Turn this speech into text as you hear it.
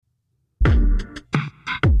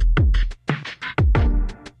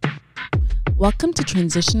Welcome to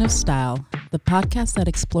Transition of Style, the podcast that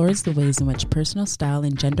explores the ways in which personal style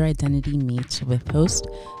and gender identity meet with host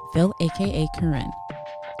Phil, aka Corinne.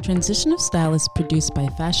 Transition of Style is produced by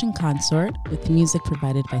Fashion Consort with music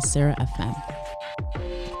provided by Sarah FM.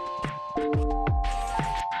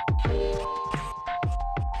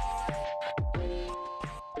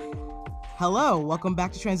 Hello, welcome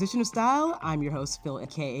back to Transition of Style. I'm your host, Phil,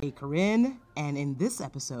 aka Corinne, and in this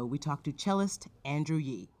episode, we talk to cellist Andrew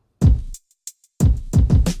Yee.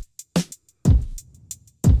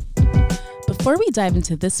 Before we dive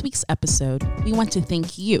into this week's episode, we want to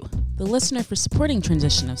thank you, the listener, for supporting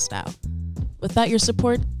Transition of Style. Without your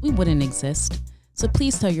support, we wouldn't exist. So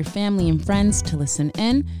please tell your family and friends to listen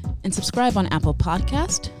in and subscribe on Apple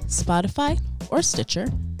Podcast, Spotify, or Stitcher.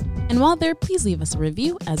 And while there, please leave us a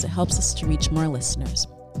review as it helps us to reach more listeners.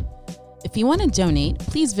 If you want to donate,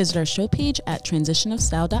 please visit our show page at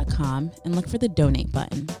transitionofstyle.com and look for the donate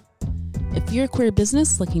button. If you're a queer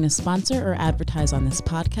business looking to sponsor or advertise on this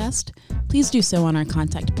podcast, please do so on our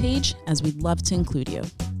contact page, as we'd love to include you.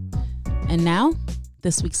 And now,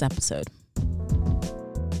 this week's episode.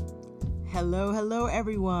 Hello,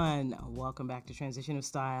 everyone. Welcome back to Transition of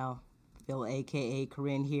Style. Phil, aka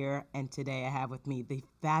Corinne here, and today I have with me the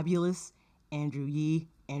fabulous Andrew Yee.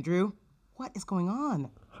 Andrew, what is going on?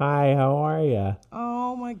 Hi, how are you?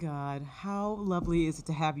 Oh my God, how lovely is it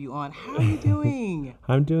to have you on? How are you doing?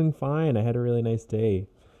 I'm doing fine. I had a really nice day.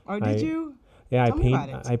 Oh, did you? Yeah, Tell me about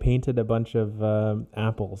it. I painted a bunch of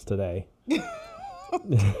apples today.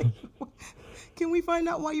 Can we find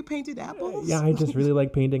out why you painted apples? Yeah, I just really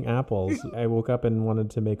like painting apples. I woke up and wanted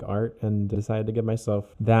to make art and decided to give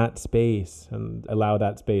myself that space and allow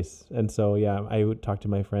that space. And so, yeah, I would talk to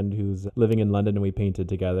my friend who's living in London and we painted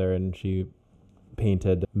together, and she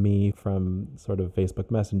painted me from sort of Facebook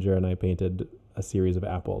Messenger, and I painted a series of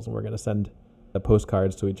apples, and we're going to send the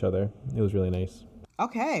postcards to each other. It was really nice.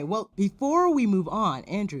 Okay, well, before we move on,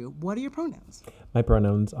 Andrew, what are your pronouns? My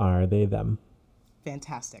pronouns are they, them.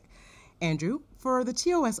 Fantastic. Andrew, for the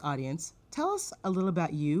TOS audience, tell us a little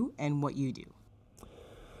about you and what you do.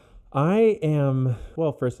 I am,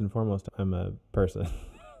 well, first and foremost, I'm a person.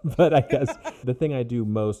 But I guess the thing I do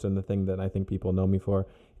most, and the thing that I think people know me for,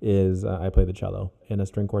 is I play the cello in a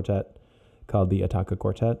string quartet called the Ataka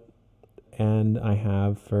Quartet. And I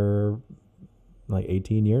have for like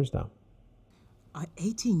 18 years now.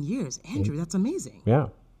 18 years? Andrew, that's amazing. Yeah.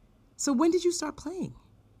 So when did you start playing?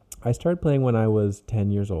 I started playing when I was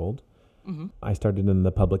 10 years old. Mm-hmm. I started in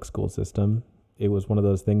the public school system. It was one of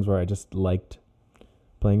those things where I just liked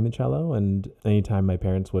playing the cello, and anytime my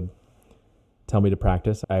parents would tell me to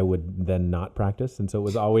practice, I would then not practice. And so it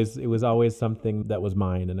was always something that was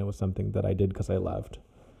mine, and it was something that I did because I loved.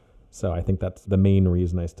 So I think that's the main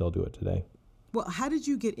reason I still do it today. Well, how did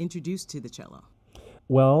you get introduced to the cello?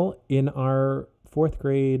 Well, in our fourth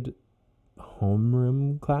grade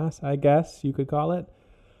homeroom class, I guess you could call it,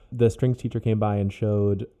 the strings teacher came by and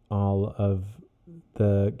showed all of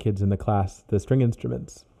the kids in the class the string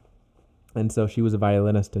instruments. And so she was a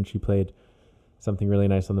violinist, and she played something really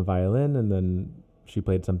nice on the violin, and then she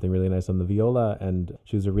played something really nice on the viola, and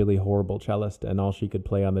she was a really horrible cellist, and all she could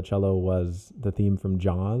play on the cello was the theme from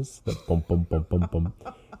Jaws, the bum bum bum bum bum.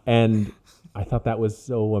 And I thought that was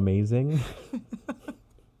so amazing.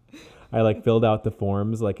 I filled out the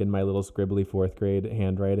forms in my little scribbly fourth grade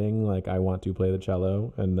handwriting, I want to play the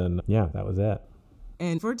cello, and then that was it.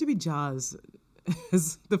 And for it to be Jaws,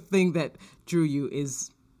 is the thing that drew you is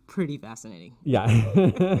pretty fascinating. Yeah.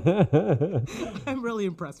 I'm really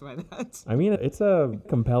impressed by that. I mean, it's a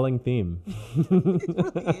compelling theme. It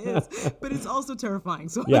really is, but it's also terrifying.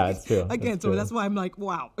 So yeah, it's true. Again, it's so true. that's why I'm like,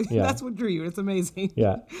 wow, Yeah. That's what drew you. It's amazing.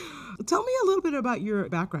 Yeah. Tell me a little bit about your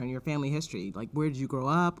background, your family history. Where did you grow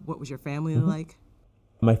up? What was your family like?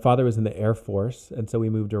 My father was in the Air Force, and so we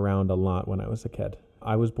moved around a lot when I was a kid.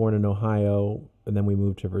 I was born in Ohio, and then we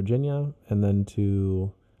moved to Virginia, and then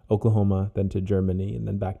to Oklahoma, then to Germany, and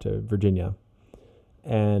then back to Virginia.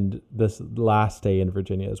 And this last stay in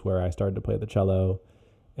Virginia is where I started to play the cello,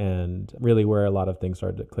 and really where a lot of things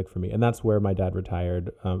started to click for me. And that's where my dad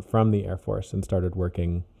retired from the Air Force and started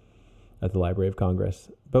working at the Library of Congress.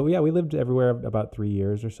 But yeah, we lived everywhere about 3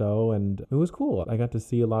 years or so, and it was cool. I got to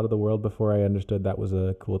see a lot of the world before I understood that was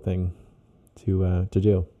a cool thing to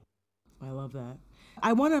do. I love that.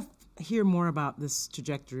 I want to hear more about this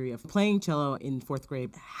trajectory of playing cello in fourth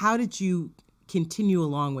grade. How did you continue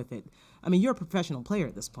along with it? I mean, you're a professional player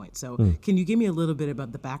at this point, so can you give me a little bit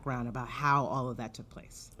about the background about how all of that took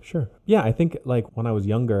place? Sure. Yeah, I think when I was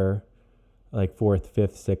younger, fourth,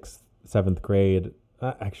 fifth, sixth, seventh grade,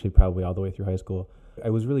 actually probably all the way through high school, I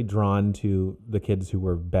was really drawn to the kids who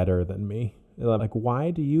were better than me. Like,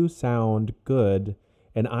 why do you sound good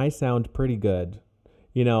and I sound pretty good?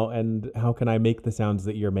 And how can I make the sounds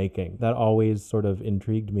that you're making? That always sort of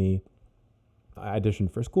intrigued me. I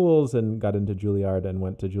auditioned for schools and got into Juilliard and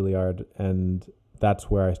went to Juilliard, and that's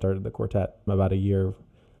where I started the quartet about a year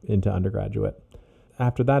into undergraduate.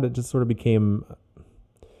 After that, it just sort of became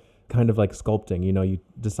kind of like sculpting. You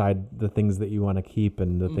decide the things that you want to keep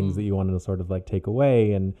and the things that you want to sort of like take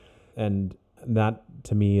away, and that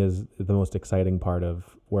to me is the most exciting part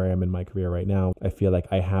of where I am in my career right now. I feel like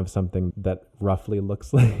I have something that roughly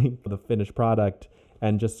looks like the finished product,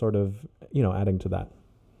 and just sort of, adding to that.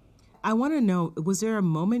 I want to know, was there a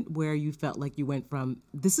moment where you felt like you went from,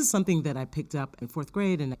 this is something that I picked up in fourth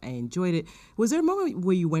grade and I enjoyed it. Was there a moment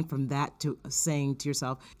where you went from that to saying to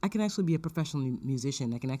yourself, I can actually be a professional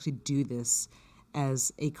musician. I can actually do this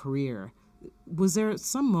as a career. Was there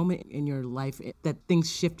some moment in your life that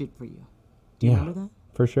things shifted for you? Do you remember that?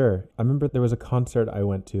 For sure. I remember there was a concert I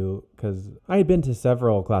went to because I had been to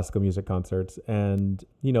several classical music concerts, and,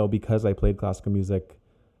 because I played classical music,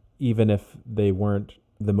 even if they weren't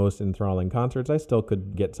the most enthralling concerts, I still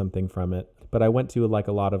could get something from it. But I went to like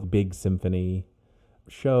a lot of big symphony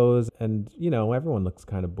shows, and, everyone looks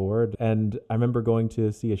kind of bored. And I remember going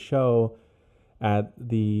to see a show at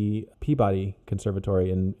the Peabody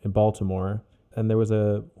Conservatory in Baltimore, and there was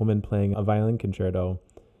a woman playing a violin concerto,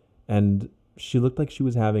 and she looked like she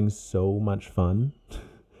was having so much fun.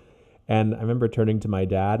 And I remember turning to my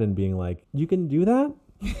dad and being like, you can do that?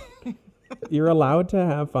 You're allowed to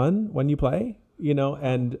have fun when you play?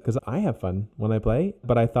 And because I have fun when I play,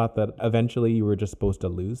 but I thought that eventually you were just supposed to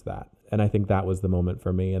lose that. And I think that was the moment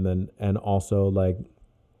for me. And also like,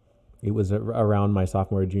 it was around my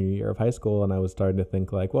sophomore, junior year of high school. And I was starting to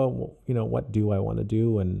think like, well, what do I want to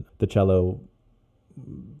do? And the cello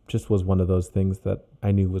just was one of those things that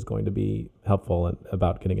I knew was going to be helpful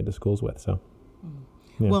about getting into schools with. So,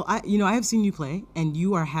 yeah. Well, I have seen you play, and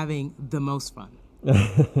you are having the most fun.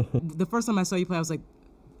 The first time I saw you play, I was like,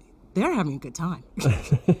 they're having a good time.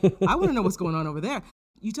 I want to know what's going on over there.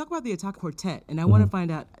 You talk about the Attack Quartet, and I want to find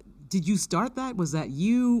out, did you start that? Was that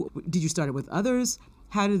you? Did you start it with others?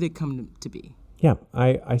 How did it come to be? Yeah,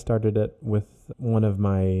 I started it with one of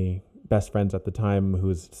my best friends at the time,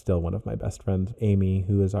 who's still one of my best friends, Amy,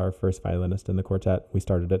 who is our first violinist in the quartet. We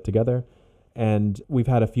started it together, and we've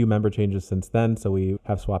had a few member changes since then. So we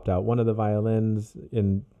have swapped out one of the violins,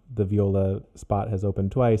 in the viola spot has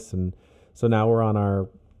opened twice, and so now we're on our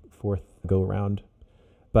fourth go around.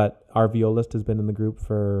 But our violist has been in the group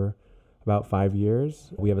for about 5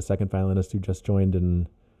 years. We have a second violinist who just joined in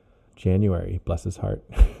January, bless his heart.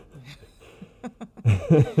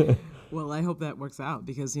 Well, I hope that works out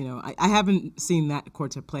because, I haven't seen that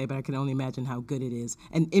quartet play, but I can only imagine how good it is.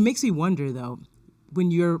 And it makes me wonder, though,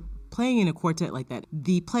 when you're playing in a quartet like that,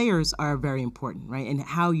 the players are very important, right? And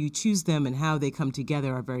how you choose them and how they come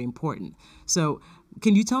together are very important. So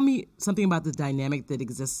can you tell me something about the dynamic that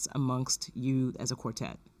exists amongst you as a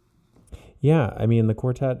quartet? Yeah, I mean, the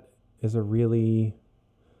quartet is a really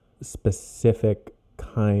specific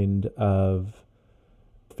kind of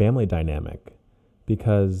family dynamic.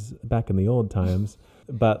 Because back in the old times,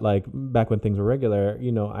 but like back when things were regular,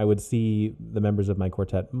 I would see the members of my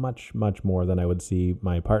quartet much, much more than I would see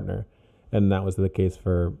my partner. And that was the case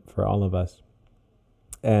for all of us.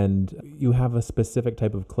 And you have a specific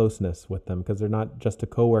type of closeness with them because they're not just a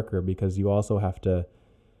coworker, because you also have to,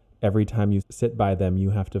 every time you sit by them,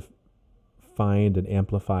 you have to find and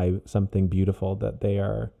amplify something beautiful that they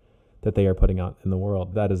are putting out in the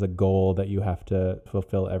world. That is a goal that you have to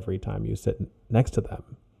fulfill every time you sit next to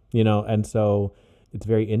them, and so it's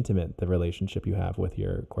very intimate, the relationship you have with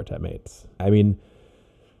your quartet mates. I mean,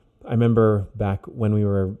 I remember back when we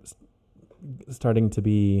were starting to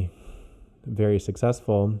be very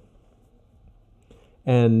successful,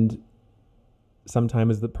 and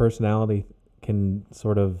sometimes the personality can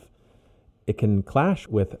it can clash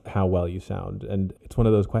with how well you sound. And it's one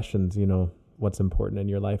of those questions, what's important in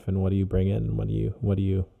your life and what do you bring in and what do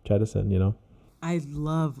you jettison, I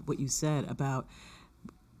love what you said about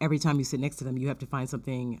every time you sit next to them, you have to find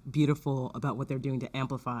something beautiful about what they're doing to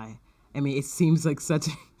amplify. I mean, it seems like such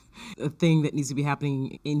a thing that needs to be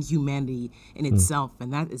happening in humanity in itself,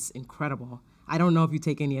 and that is incredible. I don't know if you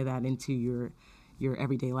take any of that into your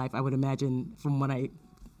everyday life. I would imagine from what I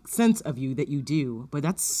sense of you that you do, but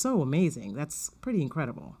that's so amazing. That's pretty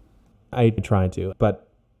incredible. I try to, but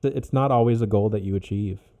it's not always a goal that you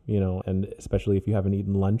achieve, and especially if you haven't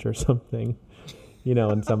eaten lunch or something,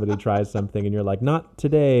 and somebody tries something and you're like, not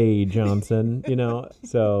today, Johnson,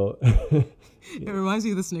 so. It reminds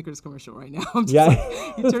me of the Snickers commercial right now. I'm just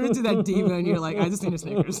like, you turn into that diva and you're like, I just need a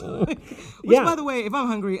Snickers. Which, by the way, if I'm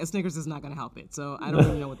hungry, a Snickers is not going to help it. So I don't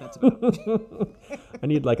really know what that's about. I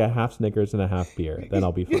need like a half Snickers and a half beer. Then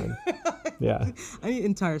I'll be fine. Yeah. I need an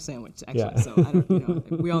entire sandwich, actually. Yeah. So I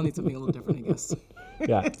don't, we all need something a little different, I guess.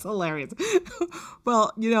 Yeah. It's hilarious.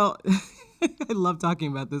 Well, I love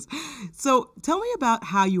talking about this. So tell me about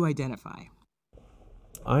how you identify.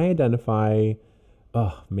 I identify,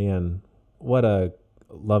 oh man, what a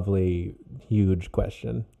lovely, huge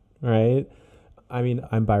question, right? I mean,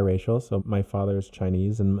 I'm biracial, so my father's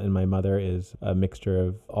Chinese and my mother is a mixture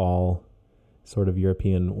of all sort of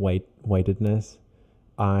European whitedness.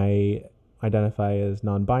 I identify as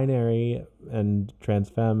non-binary and trans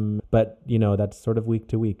femme, but that's sort of week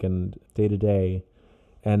to week and day to day.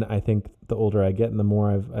 And I think the older I get and the more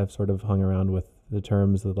I've sort of hung around with the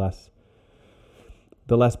terms, the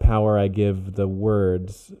less power I give the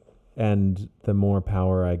words and the more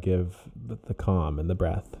power I give the calm and the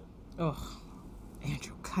breath. Oh,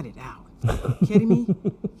 Andrew, cut it out. Kidding me?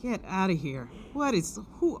 Get out of here.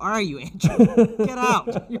 Who are you, Andrew? Get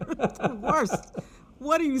out. You're the worst.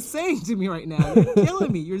 What are you saying to me right now? You're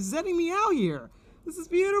killing me. You're zetting me out here. This is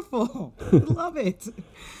beautiful. I love it.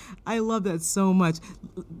 I love that so much.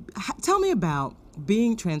 Tell me about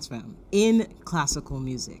being trans femme in classical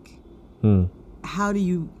music. How do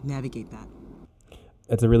you navigate that?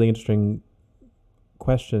 It's a really interesting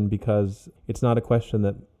question because it's not a question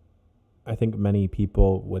that I think many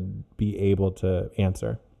people would be able to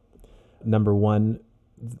answer. Number one,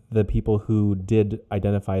 the people who did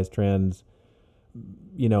identify as trans,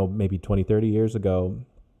 maybe 20, 30 years ago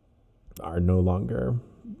are no longer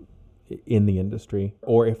in the industry.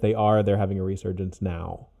 Or if they are, they're having a resurgence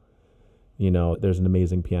now. There's an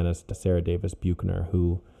amazing pianist, Sarah Davis Buchner,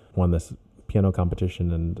 who won this piano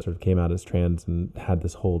competition and sort of came out as trans and had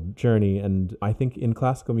this whole journey. And I think in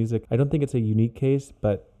classical music, I don't think it's a unique case,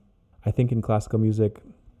 but I think in classical music,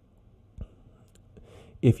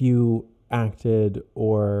 if you acted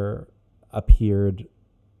or appeared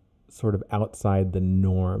sort of outside the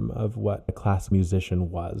norm of what a classical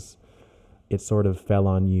musician was, it sort of fell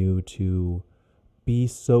on you to be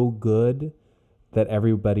so good that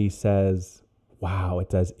everybody says, wow,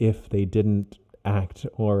 it's as if they didn't act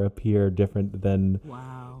or appear different than,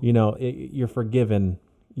 wow. You're forgiven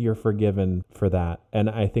for that. And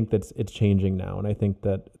I think that's it's changing now. And I think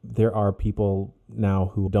that there are people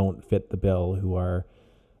now who don't fit the bill, who are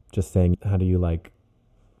just saying, how do you like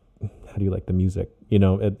the music?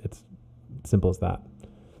 It's simple as that.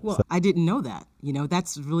 Well, I didn't know that.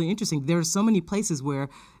 That's really interesting. There are so many places where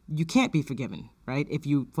you can't be forgiven, right? If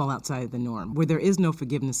you fall outside the norm, where there is no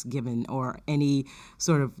forgiveness given or any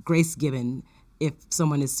sort of grace given if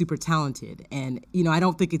someone is super talented. And, I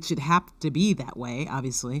don't think it should have to be that way,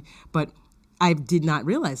 obviously, but I did not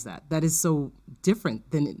realize that. That is so different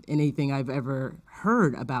than anything I've ever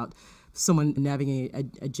heard about someone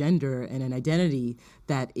navigating a gender and an identity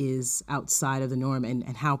that is outside of the norm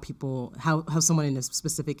and how someone in a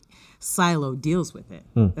specific silo deals with it.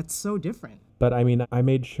 That's so different. But I mean, I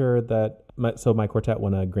made sure that my quartet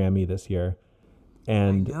won a Grammy this year.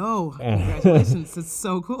 And I know. Congratulations. It's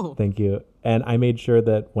so cool. Thank you. And I made sure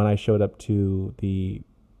that when I showed up to the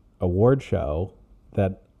award show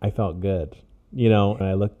that I felt good, and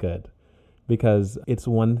I looked good. Because it's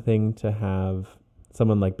one thing to have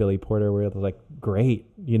someone like Billy Porter where it's like, great,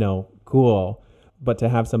 cool. But to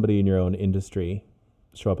have somebody in your own industry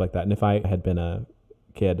show up like that. And if I had been a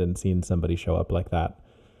kid and seen somebody show up like that,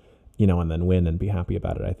 and then win and be happy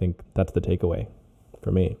about it, I think that's the takeaway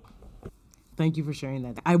for me. Thank you for sharing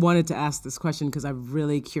that. I wanted to ask this question because I'm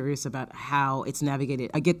really curious about how it's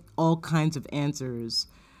navigated. I get all kinds of answers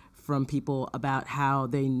from people about how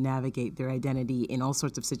they navigate their identity in all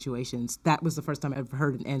sorts of situations. That was the first time I've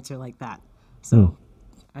heard an answer like that. So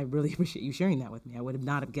I really appreciate you sharing that with me. I would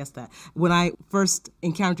not have guessed that. When I first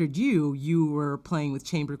encountered you, you were playing with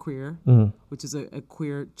Chamber Queer, which is a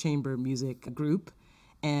queer chamber music group.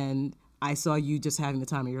 And I saw you just having the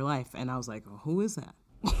time of your life. And I was like, oh, who is that?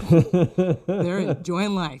 They're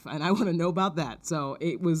enjoying life, and I want to know about that. So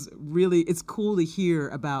it's cool to hear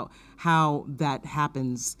about how that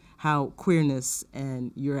happens, how queerness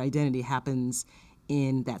and your identity happens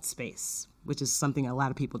in that space, which is something a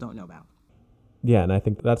lot of people don't know about. Yeah, and I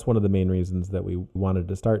think that's one of the main reasons that we wanted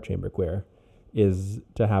to start Chamber Queer, is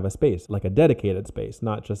to have a space, like a dedicated space,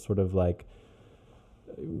 not just sort of like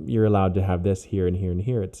you're allowed to have this here and here and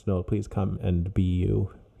here. It's no, please come and be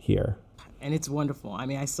you here. and it's wonderful. I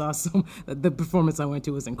mean, I saw the performance I went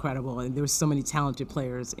to was incredible, and there were so many talented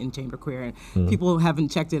players in Chamber Queer. And people who haven't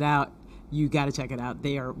checked it out, you got to check it out.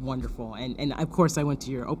 They are wonderful. And of course, I went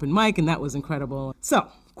to your open mic, and that was incredible. So,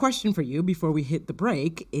 question for you before we hit the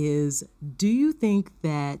break is, do you think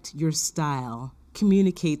that your style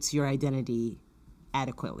communicates your identity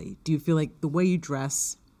adequately? Do you feel like the way you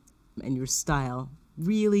dress and your style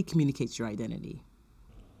really communicates your identity?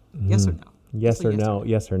 Yes or no? Yes or no?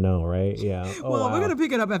 Yes or no, right? Yeah. Oh, well, wow. we're going to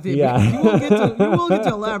pick it up after Yeah. you will get to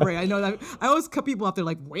elaborate. I know that. I always cut people out there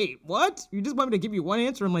like, wait, what? You just want me to give you one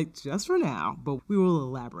answer? I'm like, just for now, but we will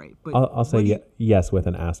elaborate. But I'll say yes with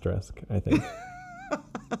an asterisk, I think.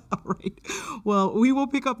 All right. Well, we will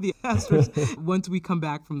pick up the asterisk once we come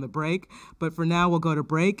back from the break. But for now, we'll go to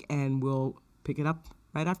break, and we'll pick it up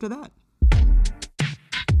right after that.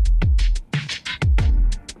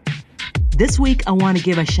 This week, I want to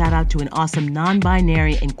give a shout out to an awesome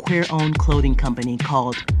non-binary and queer-owned clothing company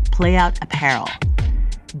called Playout Apparel.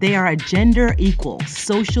 They are a gender-equal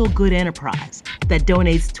social good enterprise that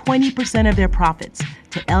donates 20% of their profits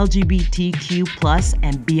to LGBTQ+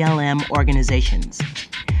 and BLM organizations.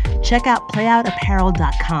 Check out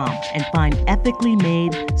playoutapparel.com and find ethically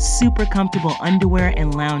made, super comfortable underwear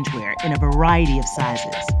and loungewear in a variety of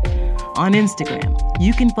sizes. On Instagram,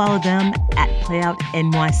 you can follow them at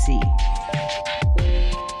PlayoutNYC.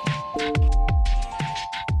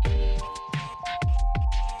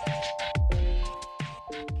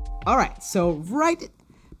 All right, so right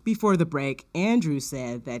before the break, Andrew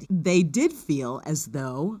said that they did feel as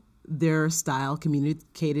though their style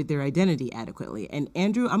communicated their identity adequately. And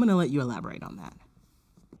Andrew, I'm going to let you elaborate on that.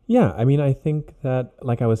 Yeah, I mean, I think that,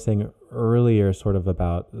 like I was saying earlier, sort of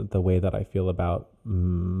about the way that I feel about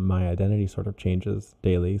my identity sort of changes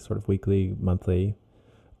daily, sort of weekly, monthly.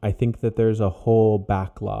 I think that there's a whole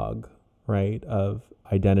backlog, right, of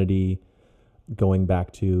identity going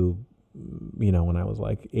back to, when I was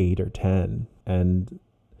like 8 or 10. And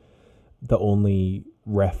the only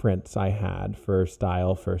reference I had for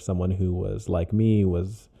style for someone who was like me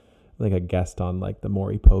was like a guest on like the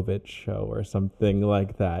Maury Povich show or something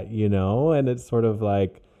like that, and it's sort of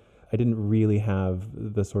like I didn't really have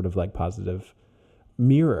the sort of like positive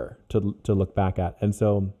mirror to look back at. And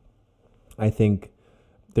so I think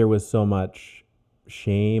there was so much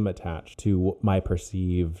shame attached to my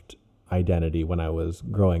perceived identity when I was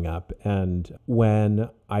growing up. And when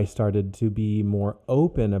I started to be more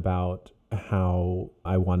open about how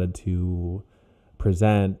I wanted to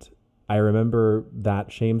present, I remember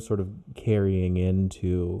that shame sort of carrying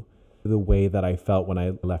into the way that I felt when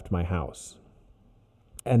I left my house.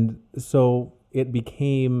 And so it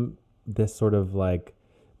became this sort of like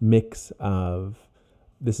mix of,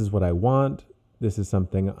 this is what I want, this is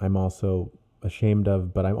something I'm also ashamed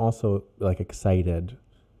of, but I'm also like excited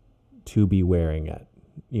to be wearing it.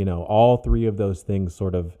 All three of those things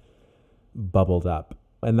sort of bubbled up.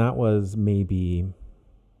 And that was maybe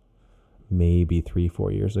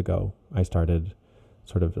 3-4 years ago. I started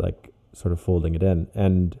sort of folding it in.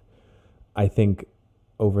 And I think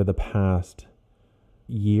over the past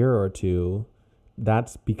year or two,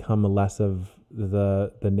 that's become less of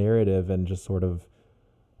the narrative and just sort of,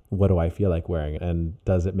 what do I feel like wearing? And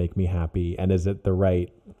does it make me happy? And is it the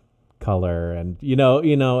right color? And,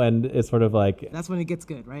 and it's sort of like, that's when it gets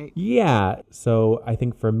good, right? Yeah. So I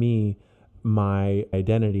think for me, my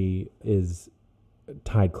identity is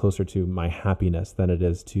tied closer to my happiness than it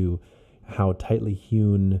is to how tightly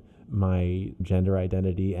hewn my gender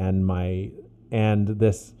identity and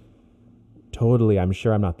this totally, I'm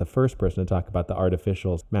sure I'm not the first person to talk about the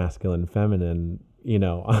artificial masculine, feminine,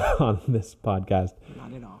 on this podcast.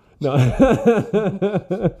 Not at all. No.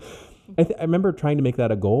 I remember trying to make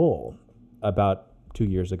that a goal about 2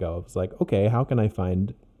 years ago. It was like, okay, how can I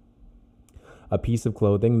find a piece of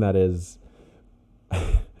clothing that is,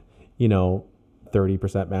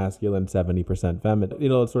 30% masculine, 70% feminine?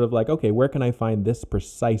 It's sort of like, okay, where can I find this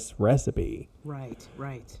precise recipe? Right.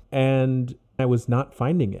 And I was not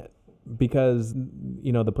finding it because,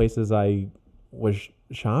 the places I was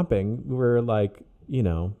shopping were like,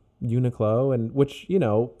 Uniqlo, and which,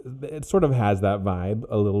 it sort of has that vibe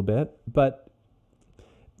a little bit, but,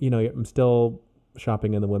 I'm still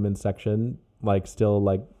shopping in the women's section, like still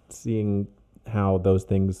like seeing how those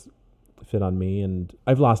things fit on me, and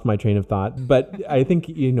I've lost my train of thought, but I think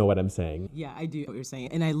you know what I'm saying. Yeah, I do know what you're saying.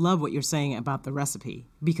 And I love what you're saying about the recipe,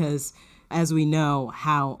 because as we know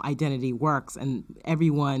how identity works, and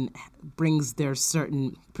everyone brings their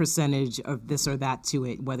certain percentage of this or that to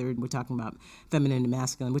it, whether we're talking about feminine and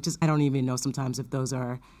masculine, which is, I don't even know sometimes if those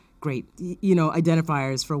are great,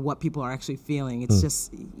 identifiers for what people are actually feeling. It's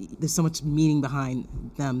just, there's so much meaning behind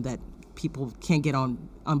them that people can't get on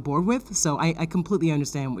board with. So I completely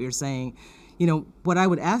understand what you're saying. What I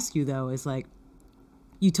would ask you, though, is like,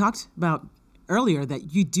 you talked about earlier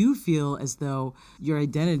that you do feel as though your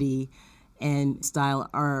identity and style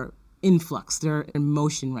are in flux. They're in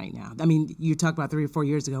motion right now. I mean, you talked about 3 or 4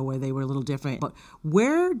 years ago where they were a little different, but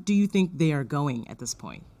where do you think they are going at this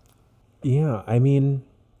point? Yeah, I mean,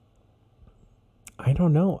 I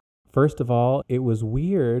don't know. First of all, it was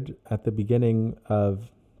weird at the beginning of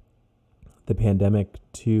the pandemic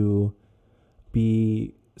to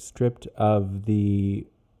be stripped of the,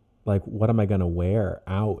 like, what am I going to wear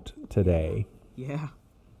out today? Yeah.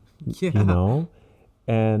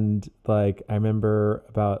 And like, I remember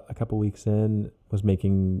about a couple weeks in, was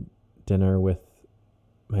making dinner with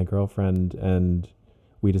my girlfriend and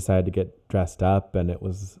we decided to get dressed up, and it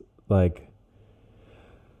was like,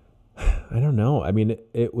 I don't know. I mean,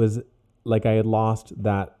 it was like I had lost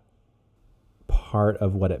that part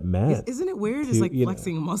of what it meant. Isn't it weird? It's like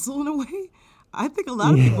flexing a muscle in a way. I think a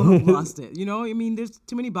lot of people have lost it. I mean, there's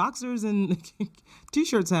too many boxers and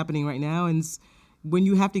T-shirts happening right now. And when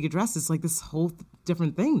you have to get dressed, it's like this whole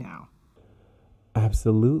different thing now.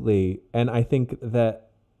 Absolutely. And I think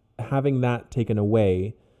that having that taken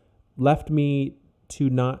away left me to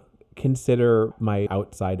not consider my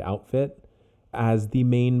outside outfit as the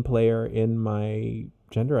main player in my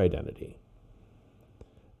gender identity.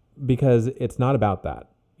 Because it's not about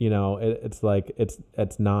that. It's like,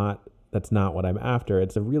 it's not, that's not what I'm after.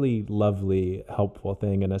 It's a really lovely, helpful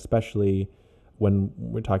thing. And especially when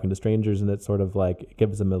we're talking to strangers, and it's sort of like, it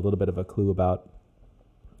gives them a little bit of a clue about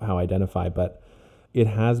how I identify. But it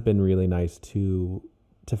has been really nice to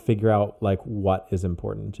figure out like what is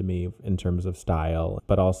important to me in terms of style,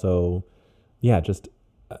 but also, just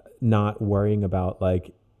not worrying about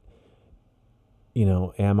like,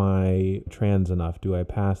 am I trans enough? Do I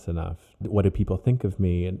pass enough? What do people think of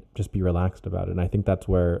me? And just be relaxed about it. And I think that's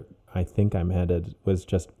where I think I'm headed, was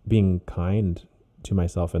just being kind to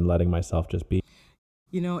myself and letting myself just be.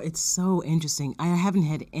 It's so interesting. I haven't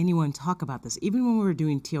had anyone talk about this, even when we were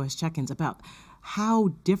doing TOS check-ins, about how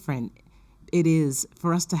different it is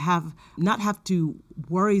for us to not have to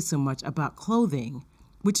worry so much about clothing,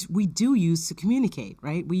 which we do use to communicate,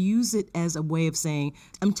 right? We use it as a way of saying,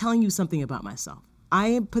 I'm telling you something about myself.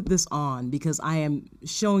 I put this on because I am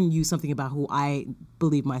showing you something about who I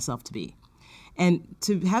believe myself to be. And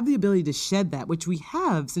to have the ability to shed that, which we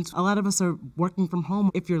have, since a lot of us are working from home,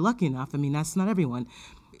 if you're lucky enough, I mean, that's not everyone.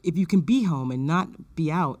 If you can be home and not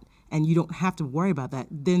be out and you don't have to worry about that,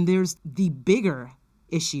 then there's the bigger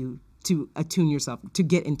issue to attune yourself, to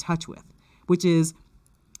get in touch with, which is,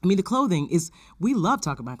 the clothing is, we love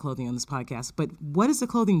talking about clothing on this podcast, but what is the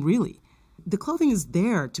clothing really? The clothing is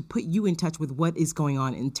there to put you in touch with what is going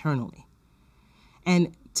on internally.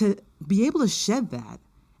 And to be able to shed that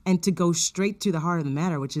and to go straight to the heart of the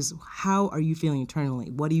matter, which is, how are you feeling internally?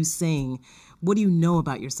 What are you saying? What do you know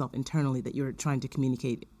about yourself internally that you're trying to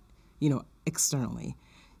communicate, externally?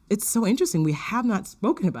 It's so interesting. We have not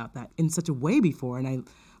spoken about that in such a way before. And I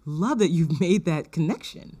love that you've made that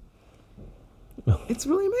connection. It's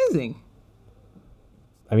really amazing.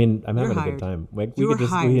 I mean, I'm having a good time. We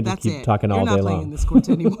can just keep talking all day long. You're not playing in this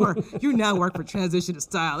quartet anymore. You now work for Transition to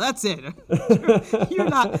Style. That's it. You're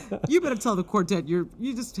not. You better tell the quartet you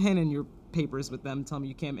just hand in your papers with them and tell them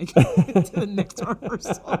you can't make it to the next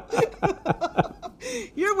rehearsal.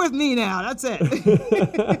 You're with me now. That's it.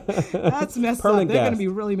 That's messed up. They're going to be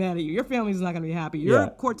really mad at you. Your family's not going to be happy. Your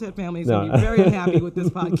quartet family is going to be very unhappy with this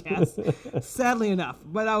podcast, sadly enough.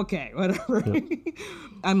 But okay, whatever. Yeah.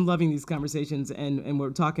 I'm loving these conversations and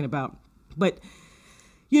we're talking about, but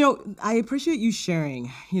I appreciate you sharing,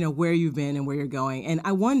 where you've been and where you're going. And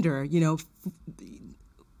I wonder,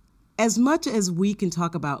 as much as we can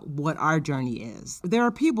talk about what our journey is, there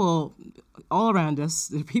are people all around us,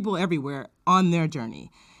 there are people everywhere on their journey.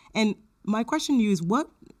 And my question to you is, what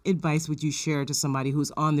advice would you share to somebody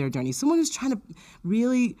who's on their journey? Someone who's trying to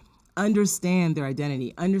really understand their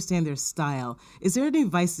identity, understand their style. Is there any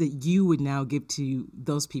advice that you would now give to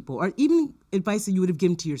those people, or even advice that you would have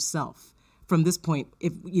given to yourself from this point,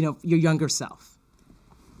 if your younger self?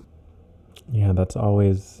 Yeah, that's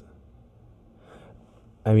always,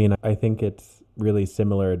 I think it's really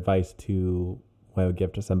similar advice to what I would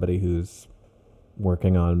give to somebody who's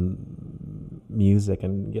working on music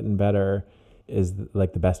and getting better, is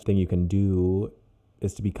like the best thing you can do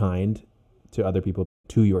is to be kind to other people,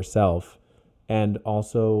 to yourself. And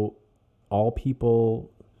also, all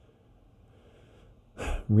people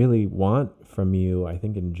really want from you, I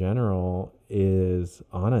think in general, is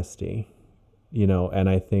honesty. and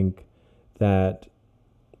I think that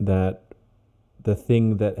the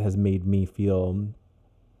thing that has made me feel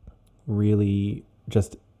really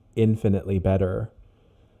just infinitely better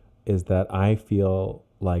is that I feel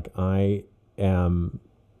like I am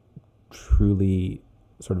truly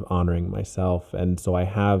sort of honoring myself. And so I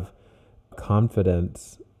have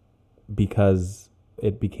confidence because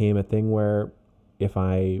it became a thing where if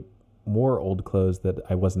I wore old clothes that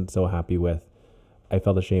I wasn't so happy with, I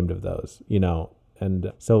felt ashamed of those,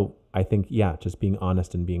 And so I think, just being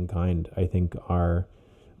honest and being kind, I think are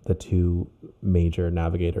the two major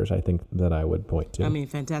navigators I think that I would point to. I mean,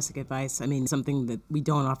 fantastic advice. I mean, something that we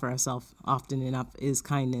don't offer ourselves often enough is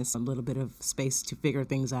kindness, a little bit of space to figure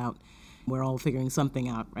things out. We're all figuring something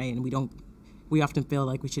out, right? And we often feel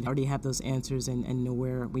like we should already have those answers and know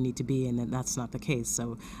where we need to be, and that's not the case.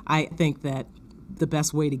 So I think that the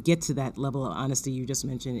best way to get to that level of honesty you just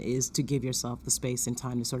mentioned is to give yourself the space and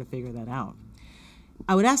time to sort of figure that out.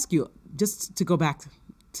 I would ask you, just to go back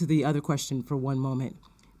to the other question for one moment,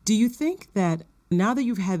 do you think that now that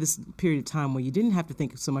you've had this period of time where you didn't have to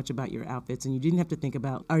think so much about your outfits and you didn't have to think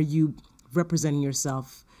about, are you representing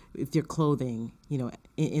yourself with your clothing,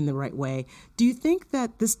 in the right way, do you think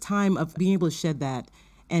that this time of being able to shed that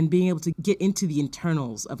and being able to get into the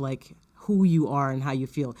internals of like who you are and how you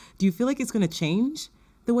feel, do you feel like it's going to change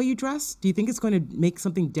the way you dress? Do you think it's going to make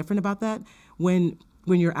something different about that when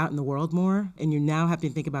you're out in the world more and you're now having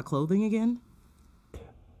to think about clothing again?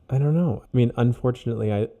 I don't know. I mean,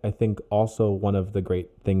 unfortunately, I think also one of the great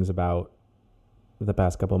things about the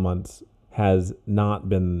past couple of months has not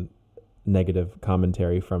been negative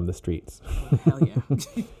commentary from the streets. Oh, hell yeah.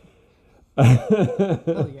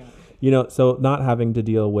 Hell yeah. So not having to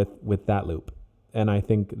deal with that loop. And I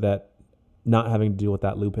think that not having to deal with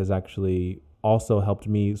that loop has actually also helped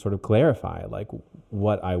me sort of clarify like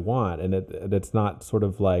what I want. And it's not sort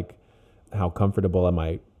of like how comfortable am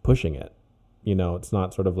I pushing it? It's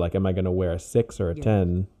not sort of like, am I going to wear a 6 or a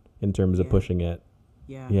 10 in terms of pushing it?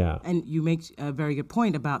 Yeah. And you make a very good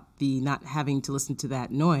point about the not having to listen to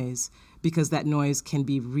that noise, because that noise can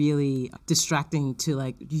be really distracting to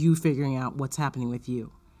like you figuring out what's happening with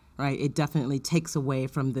you, right? It definitely takes away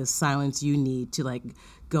from the silence you need to like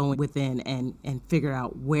go within and figure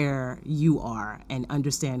out where you are and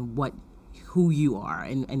understand who you are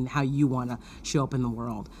and how you want to show up in the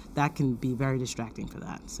world. That can be very distracting for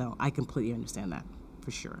that. So I completely understand that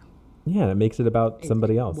for sure. Yeah, it makes it about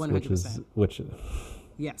somebody else, 100%. which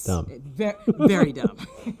yes, dumb. Very dumb.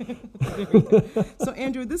 Very dumb. So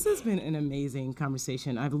Andrew, this has been an amazing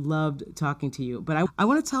conversation. I've loved talking to you, but I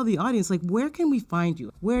want to tell the audience, like, where can we find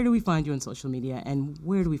you? Where do we find you on social media, and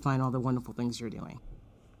where do we find all the wonderful things you're doing?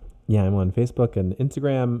 Yeah, I'm on Facebook and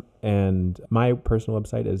Instagram, and my personal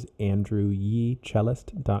website is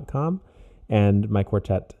andrewyeecellist.com, and my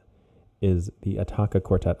quartet is the Ataka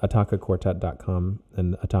Quartet, atakaquartet.com,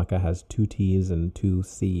 and Ataka has 2 T's and 2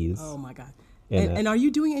 C's. Oh my God. And are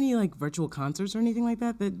you doing any like virtual concerts or anything like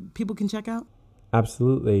that people can check out?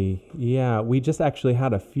 Absolutely. Yeah, we just actually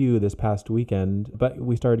had a few this past weekend, but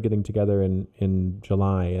we started getting together in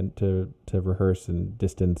July and to rehearse and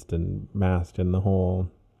distanced and masked and the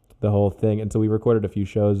whole thing. And so we recorded a few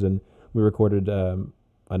shows and we recorded an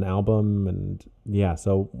album, and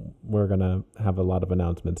so we're going to have a lot of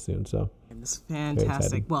announcements soon. So it's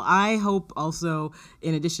fantastic. Well, I hope also,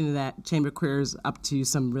 in addition to that, Chamber Queer is up to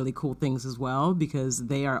some really cool things as well, because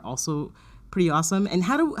they are also pretty awesome. And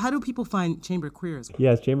how do people find Chamber Queer as well?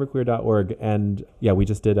 Yeah, it's chamberqueer.org. And we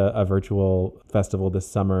just did a virtual festival this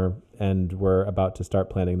summer, and we're about to start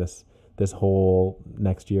planning this whole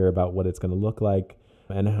next year about what it's going to look like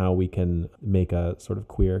and how we can make a sort of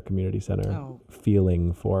queer community center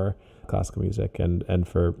feeling for classical music and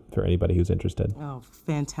for anybody who's interested. Oh,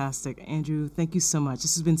 fantastic. Andrew, thank you so much.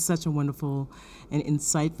 This has been such a wonderful and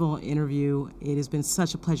insightful interview. It has been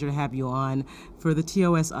such a pleasure to have you on. For the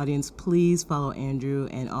TOS audience, please follow Andrew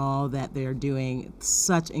and all that they're doing.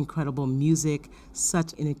 Such incredible music,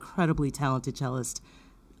 such an incredibly talented cellist.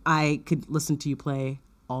 I could listen to you play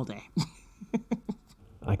all day.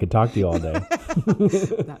 I could talk to you all day.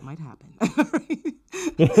 That might happen.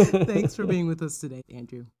 Thanks for being with us today,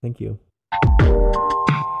 Andrew. Thank you.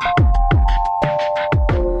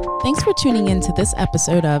 Thanks for tuning in to this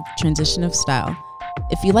episode of Transition of Style.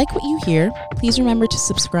 If you like what you hear, please remember to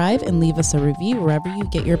subscribe and leave us a review wherever you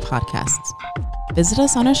get your podcasts. Visit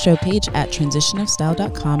us on our show page at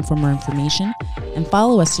transitionofstyle.com for more information, and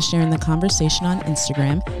follow us to share in the conversation on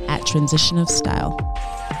Instagram at Transition of Style.